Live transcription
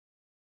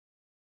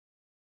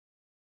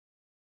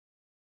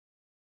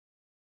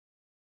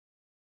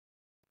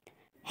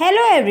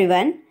Hello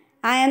everyone,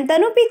 I am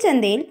Tanupi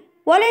Chandel,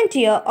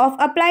 volunteer of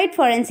Applied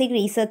Forensic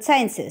Research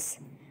Sciences.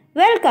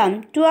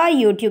 Welcome to our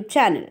YouTube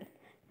channel.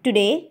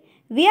 Today,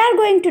 we are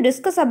going to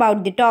discuss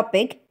about the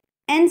topic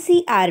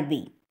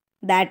NCRB,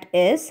 that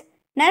is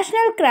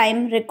National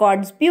Crime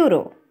Records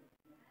Bureau.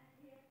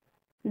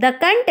 The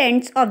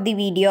contents of the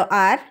video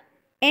are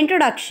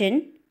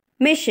Introduction,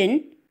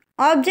 Mission,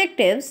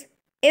 Objectives,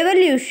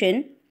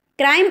 Evolution,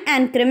 Crime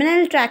and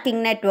Criminal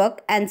Tracking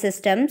Network and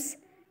Systems,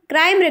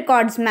 Crime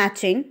Records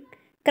Matching,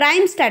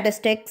 Crime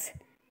Statistics,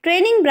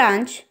 Training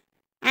Branch,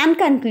 and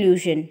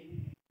Conclusion.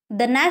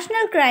 The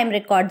National Crime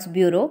Records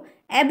Bureau,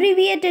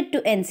 abbreviated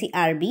to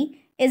NCRB,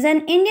 is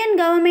an Indian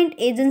government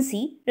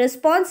agency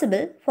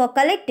responsible for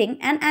collecting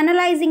and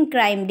analyzing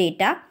crime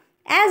data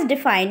as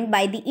defined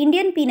by the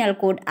Indian Penal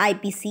Code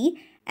IPC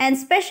and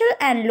Special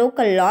and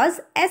Local Laws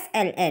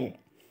SLL.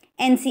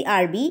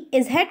 NCRB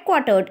is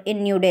headquartered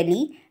in New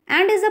Delhi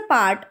and is a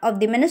part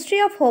of the Ministry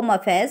of Home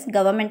Affairs,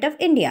 Government of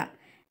India.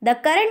 The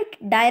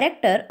current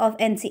director of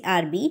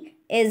NCRB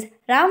is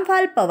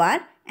Ramphal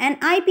Pawar, an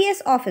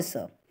IPS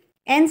officer.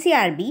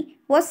 NCRB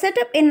was set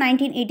up in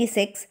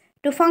 1986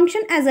 to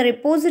function as a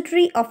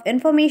repository of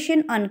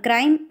information on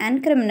crime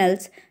and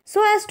criminals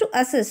so as to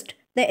assist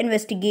the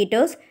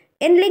investigators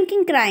in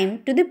linking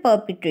crime to the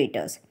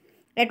perpetrators.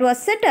 It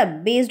was set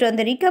up based on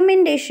the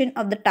recommendation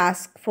of the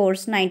Task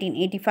Force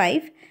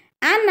 1985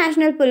 and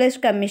National Police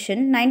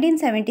Commission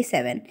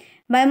 1977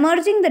 by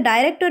merging the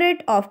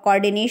Directorate of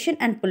Coordination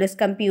and Police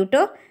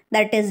Computer,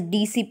 that is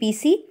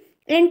DCPC,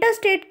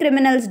 Interstate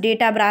Criminals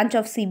Data Branch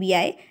of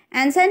CBI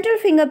and Central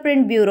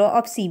Fingerprint Bureau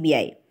of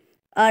CBI.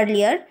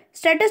 Earlier,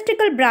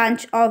 Statistical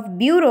Branch of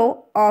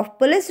Bureau of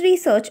Police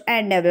Research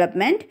and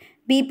Development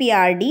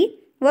BPRD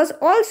was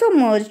also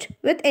merged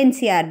with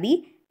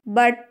NCRB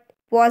but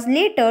was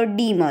later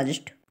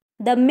demerged.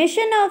 The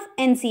mission of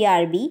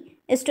NCRB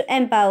is to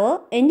empower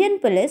Indian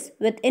police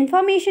with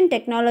information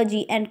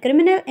technology and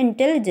criminal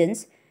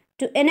intelligence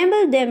to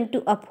enable them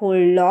to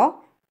uphold law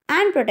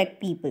and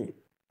protect people.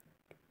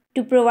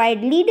 To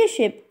provide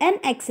leadership and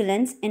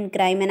excellence in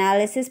crime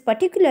analysis,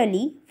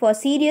 particularly for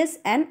serious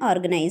and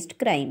organized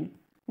crime.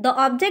 The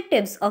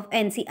objectives of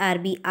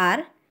NCRB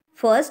are: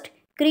 first,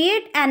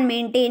 create and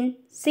maintain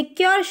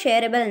secure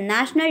shareable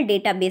national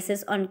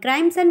databases on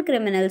crimes and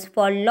criminals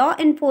for law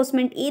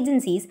enforcement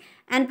agencies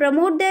and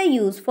promote their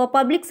use for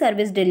public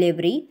service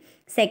delivery.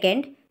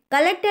 Second,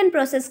 collect and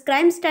process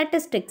crime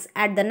statistics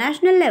at the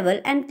national level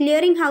and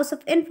clearinghouse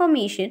of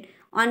information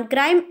on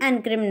crime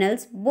and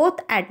criminals both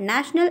at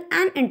national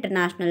and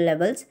international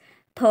levels.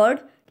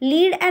 Third,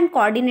 lead and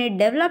coordinate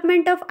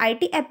development of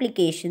IT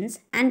applications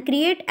and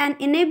create an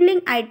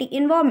enabling IT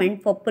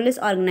environment for police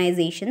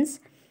organizations.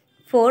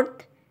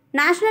 Fourth,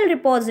 National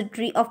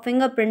Repository of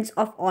Fingerprints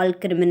of all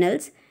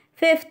criminals.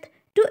 Fifth,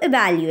 to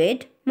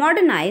evaluate,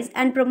 modernize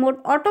and promote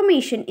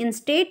automation in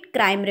State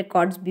Crime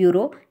Records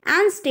Bureau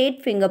and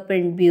State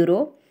Fingerprint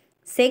Bureau.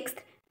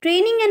 Sixth,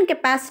 training and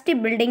capacity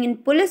building in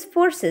police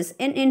forces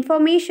in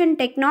information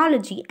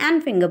technology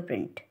and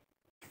fingerprint.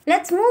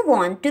 Let's move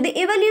on to the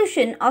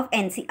evolution of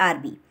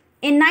NCRB.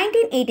 In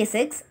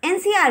 1986,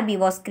 NCRB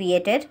was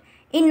created.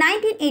 In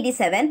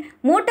 1987,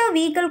 Motor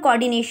Vehicle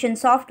Coordination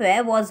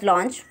Software was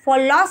launched for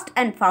lost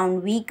and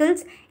found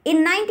vehicles.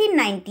 In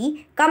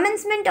 1990,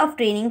 commencement of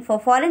training for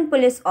foreign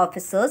police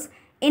officers.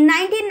 In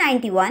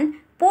 1991,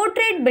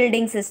 Portrait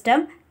Building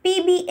System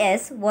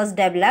PBS was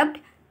developed.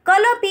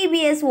 Color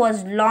PBS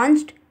was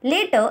launched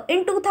later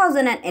in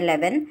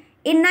 2011.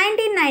 In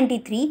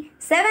 1993,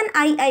 7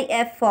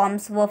 IIF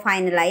forms were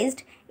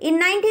finalized. In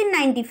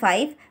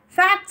 1995,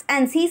 FACTS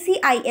and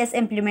CCIS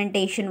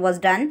implementation was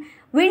done.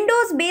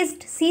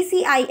 Windows-based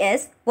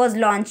CCIS was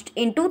launched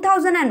in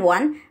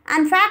 2001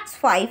 and FACTS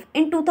 5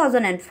 in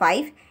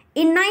 2005.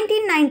 In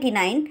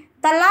 1999,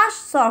 Talash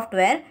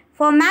software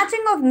for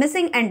matching of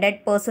missing and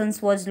dead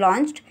persons was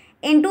launched.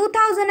 In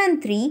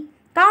 2003,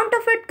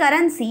 counterfeit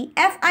currency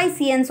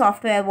FICN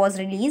software was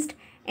released.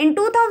 In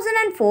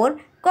 2004,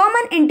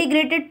 Common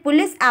Integrated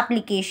Police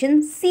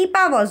Application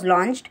CIPA was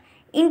launched.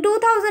 In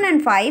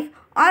 2005,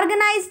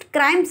 Organized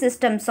Crime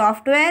System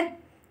software.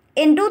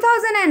 In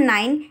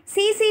 2009,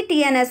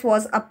 CCTNS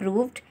was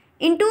approved.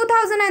 In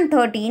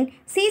 2013,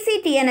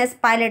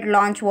 CCTNS pilot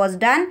launch was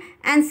done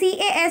and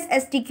CAS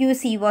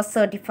STQC was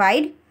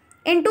certified.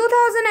 In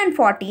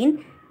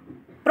 2014,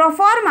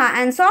 Proforma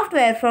and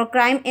Software for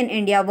Crime in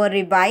India were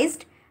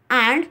revised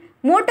and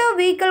Motor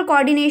Vehicle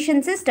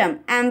Coordination System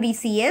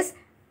MVCS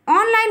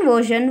online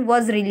version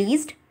was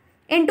released.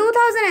 In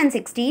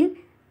 2016,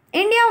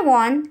 India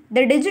won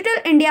the Digital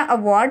India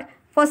Award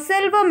for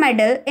silver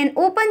medal in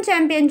Open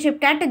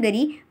Championship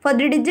category for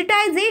the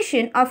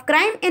digitization of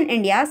crime in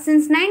India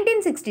since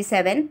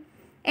 1967.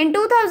 In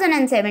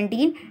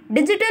 2017,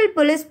 Digital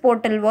Police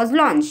Portal was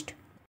launched.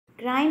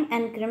 Crime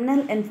and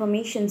Criminal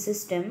Information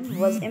System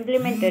was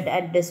implemented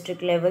at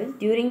district level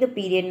during the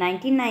period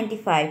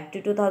 1995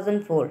 to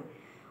 2004.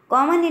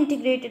 Common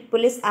Integrated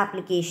Police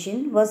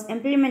Application was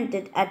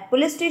implemented at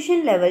police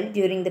station level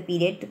during the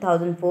period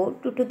 2004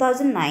 to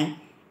 2009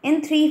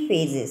 in 3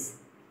 phases.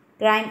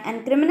 Crime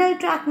and Criminal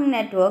Tracking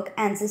Network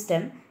and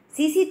System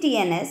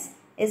 (CCTNS)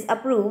 is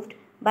approved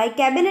by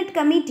Cabinet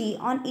Committee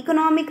on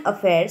Economic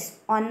Affairs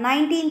on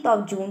 19th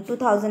of June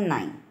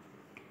 2009.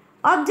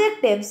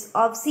 Objectives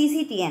of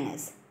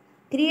CCTNS: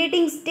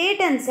 creating state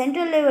and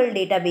central level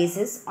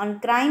databases on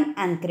crime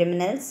and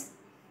criminals,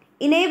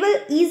 enable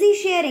easy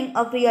sharing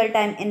of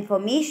real-time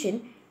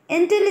information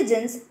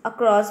intelligence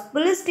across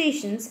police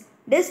stations,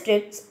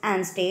 districts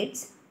and states,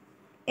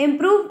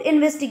 improved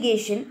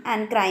investigation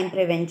and crime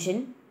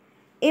prevention,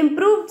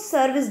 improved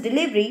service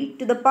delivery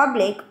to the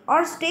public or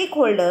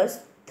stakeholders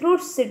through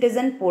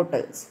citizen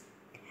portals.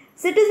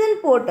 Citizen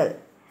portal.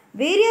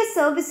 Various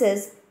services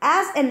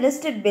as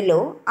enlisted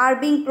below are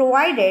being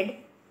provided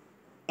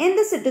in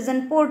the citizen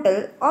portal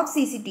of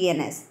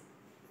CCTNS.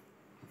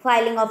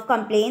 Filing of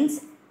complaints,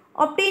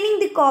 obtaining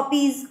the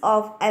copies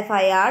of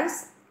FIRs,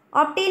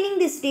 obtaining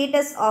the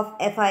status of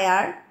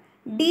FIR,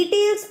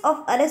 details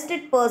of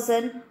arrested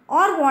person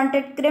or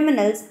wanted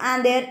criminals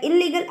and their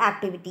illegal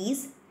activities,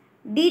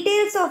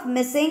 details of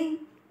missing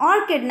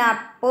or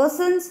kidnapped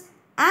persons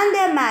and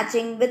their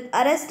matching with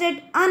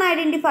arrested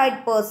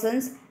unidentified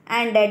persons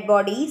and dead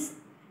bodies,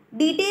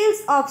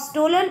 details of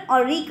stolen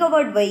or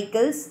recovered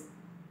vehicles,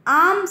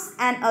 arms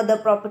and other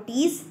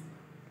properties,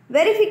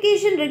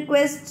 verification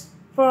requests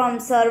from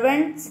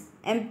servants,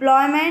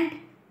 employment,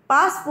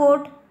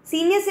 passport,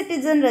 senior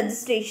citizen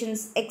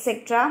registrations,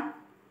 etc.,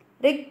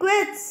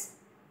 requests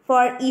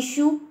for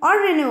issue or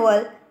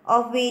renewal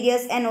of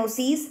various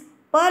NOCs,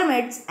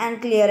 permits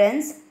and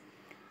clearance.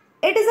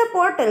 It is a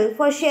portal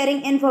for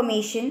sharing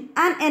information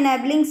and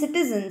enabling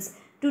citizens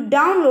to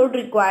download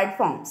required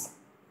forms.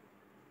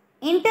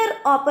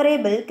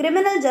 Interoperable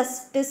Criminal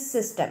Justice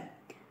System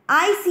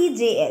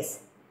 (ICJS).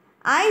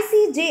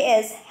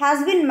 ICJS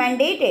has been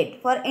mandated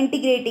for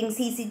integrating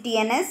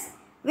CCTNS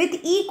with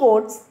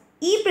e-courts,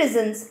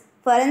 e-prisons,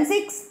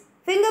 forensics,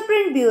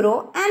 fingerprint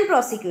bureau and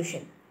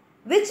prosecution,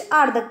 which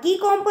are the key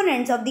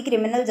components of the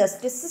criminal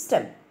justice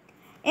system.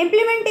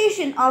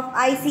 Implementation of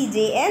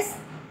ICJS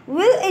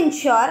will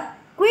ensure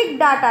quick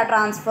data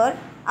transfer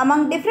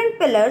among different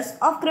pillars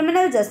of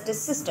criminal justice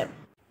system.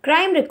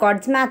 Crime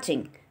records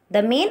matching.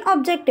 The main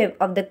objective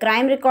of the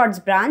crime records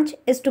branch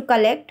is to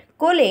collect,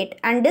 collate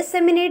and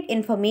disseminate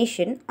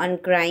information on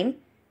crime,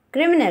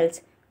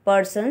 criminals,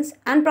 persons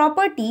and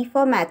property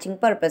for matching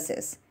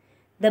purposes.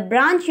 The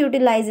branch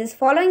utilizes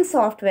following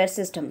software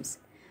systems: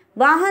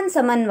 Vahan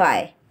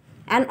Samanvay,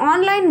 an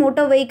online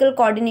motor vehicle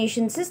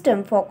coordination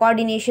system for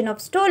coordination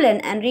of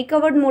stolen and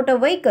recovered motor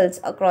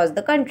vehicles across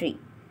the country.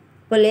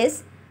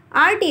 Police,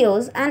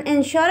 RTOs and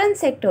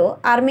insurance sector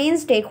are main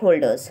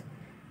stakeholders.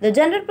 The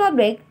general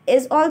public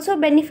is also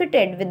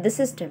benefited with the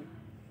system.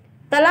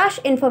 Talash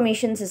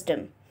Information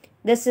System.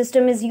 This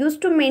system is used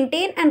to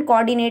maintain and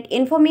coordinate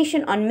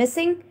information on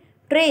missing,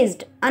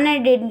 traced,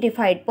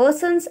 unidentified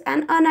persons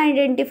and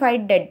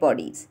unidentified dead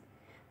bodies.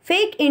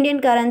 Fake Indian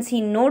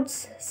Currency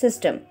Notes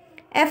System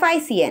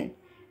 (FICN).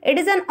 It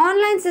is an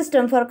online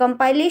system for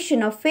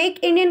compilation of fake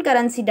Indian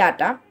currency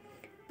data.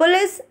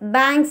 Police,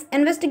 banks,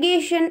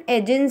 investigation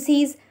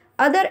agencies,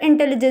 other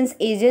intelligence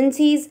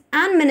agencies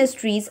and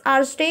ministries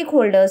are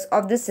stakeholders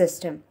of this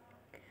system.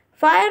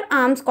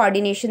 Firearms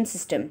Coordination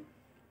System.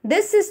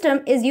 This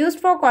system is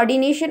used for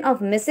coordination of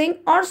missing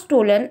or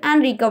stolen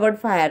and recovered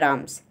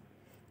firearms.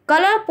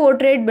 Color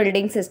Portrait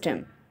Building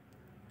System.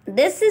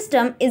 This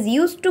system is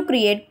used to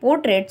create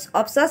portraits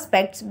of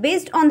suspects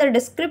based on the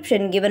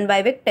description given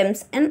by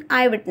victims and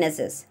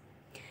eyewitnesses.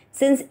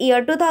 Since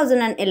year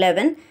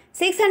 2011,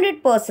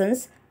 600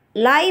 persons,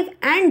 live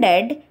and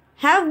dead,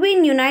 have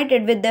been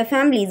united with their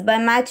families by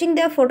matching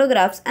their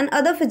photographs and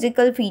other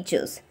physical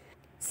features.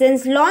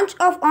 Since launch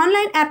of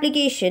online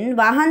application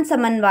Vahan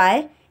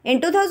Samanvay in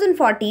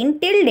 2014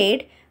 till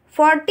date,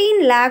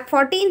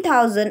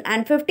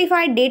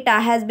 14,14,055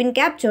 data has been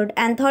captured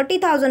and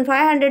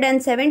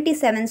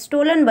 30,577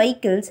 stolen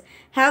vehicles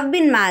have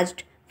been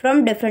matched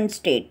from different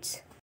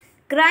states.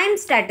 Crime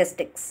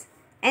Statistics.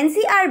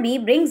 NCRB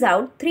brings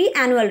out 3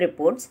 annual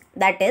reports,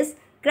 that is,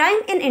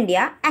 Crime in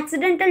India,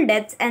 Accidental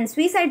Deaths and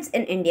Suicides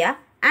in India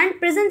and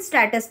Prison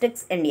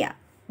Statistics India.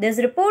 These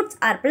reports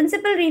are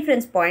principal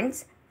reference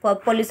points for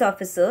police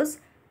officers,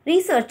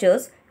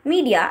 researchers,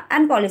 media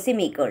and policy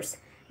makers.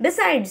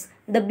 Besides,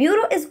 the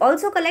Bureau is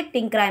also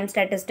collecting crime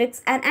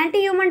statistics and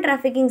anti-human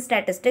trafficking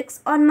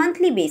statistics on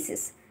monthly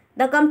basis.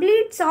 The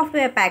complete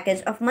software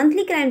package of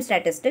monthly crime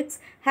statistics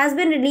has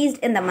been released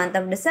in the month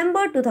of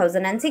December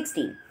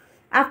 2016.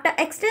 After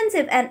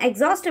extensive and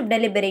exhaustive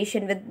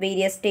deliberation with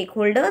various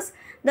stakeholders,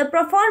 the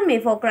Proforme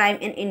for Crime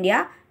in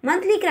India,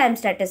 Monthly Crime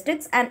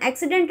Statistics and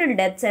Accidental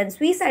Deaths and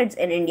Suicides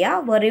in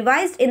India were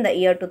revised in the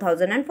year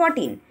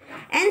 2014.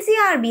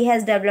 NCRB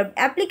has developed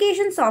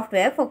application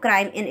software for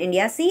Crime in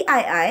India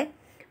CII,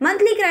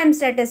 Monthly Crime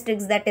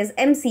Statistics that is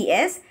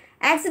MCS,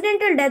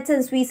 Accidental Deaths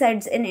and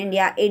Suicides in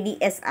India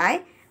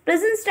ADSI,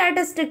 Prison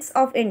Statistics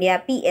of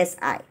India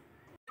PSI.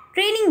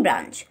 Training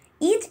Branch.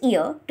 Each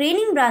year,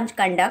 Training Branch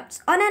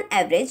conducts on an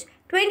average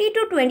 20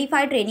 to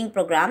 25 training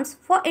programs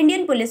for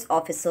Indian police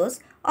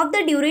officers of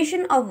the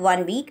duration of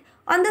 1 week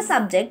on the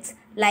subjects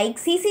like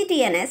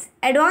CCTNS,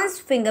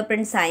 Advanced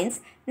Fingerprint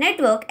Science,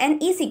 Network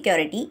and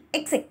E-Security,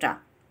 etc.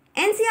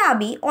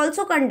 NCRB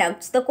also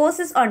conducts the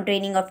courses on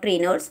training of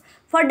trainers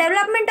for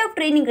development of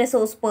training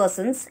resource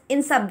persons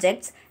in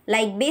subjects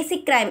like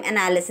Basic Crime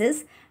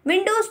Analysis,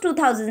 Windows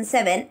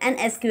 2007 and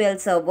SQL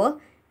Server,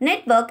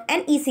 Network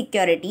and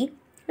E-Security,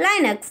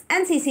 Linux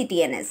and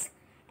CCTNS.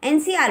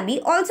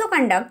 NCRB also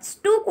conducts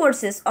 2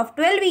 courses of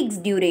 12 weeks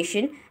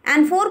duration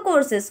and 4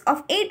 courses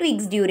of 8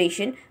 weeks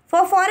duration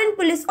for foreign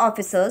police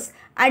officers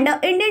under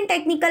Indian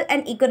Technical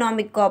and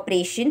Economic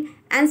Cooperation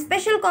and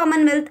Special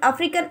Commonwealth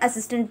African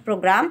Assistance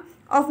Program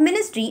of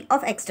Ministry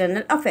of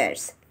External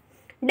Affairs.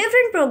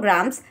 Different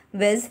programs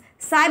viz.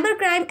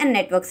 Cybercrime and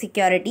Network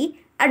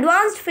Security,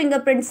 Advanced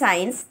Fingerprint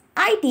Science,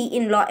 IT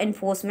in Law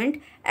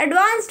Enforcement,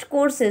 Advanced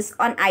Courses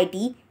on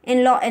IT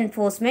in Law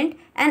Enforcement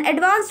and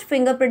Advanced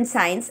Fingerprint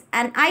Science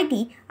and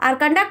IT are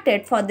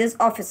conducted for these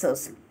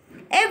officers.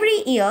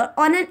 Every year,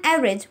 on an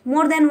average,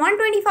 more than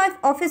 125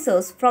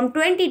 officers from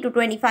 20 to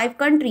 25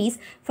 countries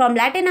from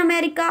Latin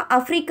America,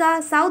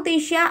 Africa, South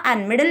Asia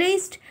and Middle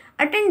East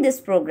attend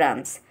these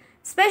programs.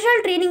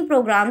 Special training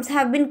programs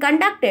have been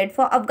conducted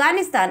for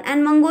Afghanistan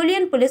and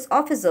Mongolian police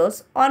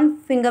officers on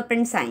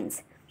fingerprint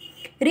science.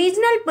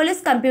 Regional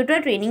police computer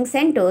training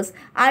centers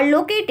are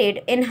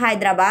located in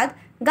Hyderabad,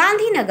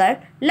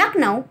 Gandhinagar,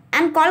 Lucknow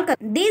and Kolkata.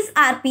 These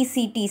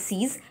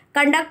RPCTCs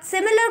conduct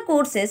similar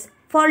courses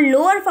for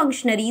lower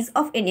functionaries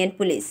of Indian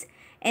Police.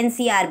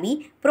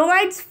 NCRB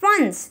provides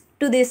funds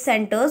to these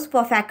centers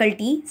for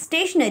faculty,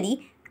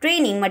 stationery,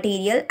 training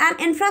material and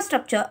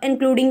infrastructure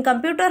including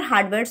computer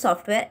hardware,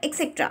 software,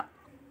 etc.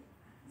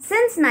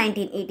 Since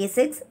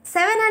 1986,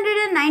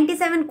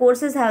 797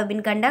 courses have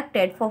been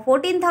conducted for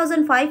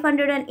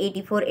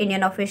 14,584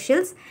 Indian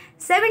officials,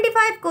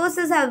 75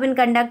 courses have been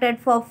conducted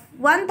for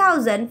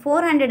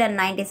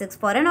 1,496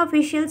 foreign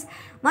officials,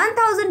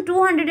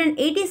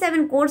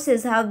 1,287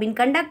 courses have been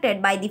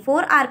conducted by the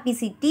 4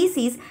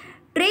 RPCTCs,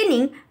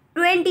 training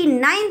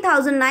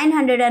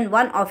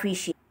 29,901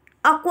 officials.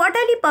 A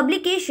quarterly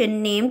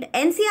publication named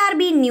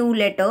NCRB New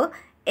Letter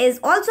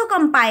is also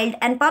compiled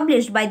and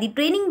published by the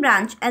training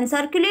branch and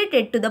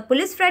circulated to the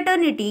police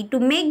fraternity to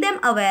make them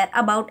aware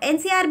about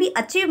NCRB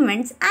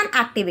achievements and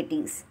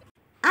activities.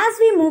 As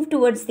we move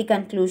towards the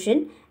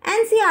conclusion,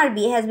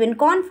 NCRB has been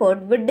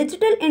conferred with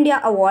Digital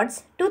India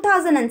Awards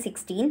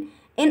 2016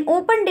 in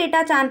Open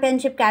Data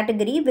Championship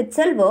category with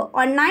silver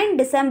on 9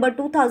 December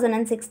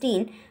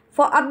 2016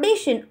 for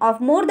updation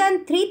of more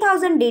than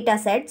 3,000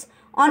 datasets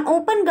on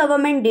Open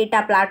Government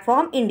Data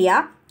Platform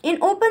India in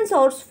open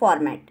source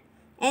format.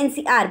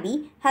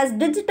 NCRB has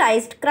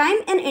digitized crime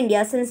in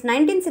India since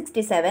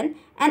 1967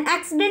 and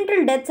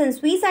accidental deaths and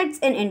suicides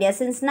in India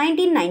since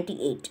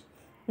 1998.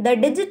 The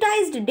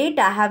digitized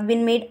data have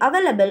been made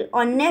available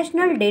on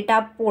National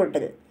Data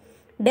Portal.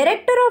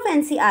 Director of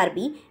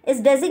NCRB is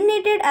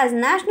designated as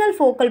National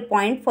Focal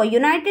Point for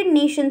United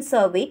Nations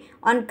Survey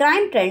on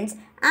Crime Trends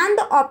and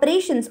the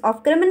Operations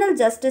of Criminal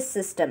Justice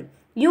System,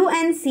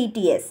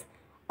 UNCTS.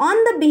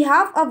 On the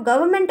behalf of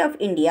Government of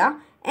India,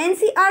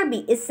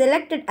 NCRB is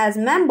selected as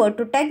member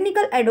to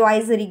Technical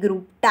Advisory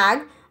Group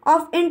TAG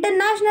of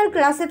International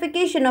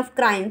Classification of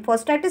Crime for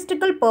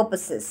statistical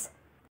purposes.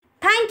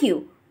 Thank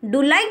you.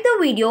 Do like the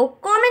video,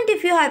 comment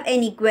if you have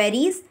any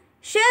queries,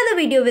 share the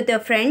video with your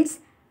friends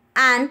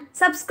and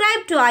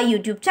subscribe to our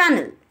YouTube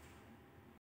channel.